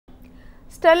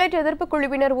Sterlite எதிர்ப்பு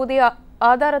குழுவினர் ஊதிய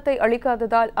ஆதாரத்தை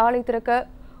அளிக்காததால் ஆலை திறக்க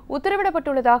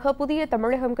உத்தரவிடப்பட்டுள்ளதாக புதிய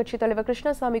தமிழகம் கட்சித் தலைவர்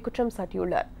கிருஷ்ணசாமி குற்றம்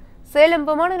சாட்டியுள்ளார். சேலம்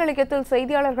விமான நிலையத்தில்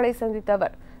செய்தியாளர்களை சந்தித்த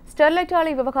அவர், ஸ்டெர்லைட்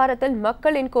ஆலை விவகாரத்தில்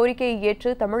மக்களின் கோரிக்கையை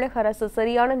ஏற்று தமிழக அரசு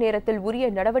சரியான நேரத்தில் உரிய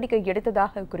நடவடிக்கை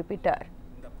எடுத்ததாக குறிப்பிட்டார்.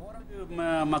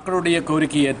 மக்களுடைய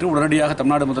கோரிக்கையை ஏற்று உடனடியாக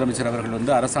தமிழ்நாடு முதலமைச்சர்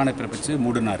அவர்கள் அரசாணை பிறப்பிச்சு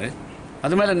மூடினார்.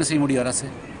 அது மேலே என்ன செய்ய முடியும்? அரசு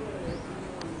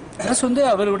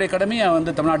அவருடைய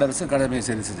கடமையை தமிழ்நாடு அரசு கடமையை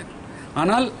செஞ்சது.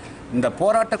 ஆனால் இந்த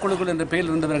போராட்ட குழுக்கள் என்ற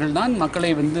பெயரில் இருந்தவர்கள் தான் மக்களை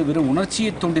வெறும்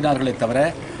உணர்ச்சியை தூண்டினார்களே தவிர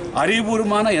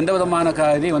அறிவுபூர்வமான எந்த விதமான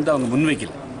இதை அவங்க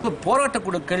முன்வைக்கல. போராட்ட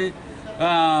குழுக்கள்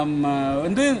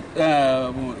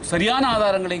சரியான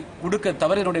ஆதாரங்களை கொடுக்க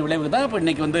தவறினுடைய விளைவு தான் இப்போ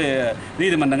இன்னைக்கு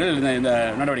நீதிமன்றங்கள் இந்த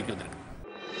நடவடிக்கை வந்திருக்கு.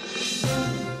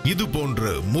 இது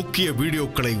போன்ற முக்கிய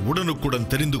வீடியோக்களை உடனுக்குடன்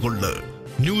தெரிந்து கொள்ள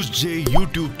NewsJ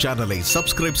யூடியூப் சேனலை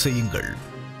சப்ஸ்கிரைப் செய்யுங்கள்.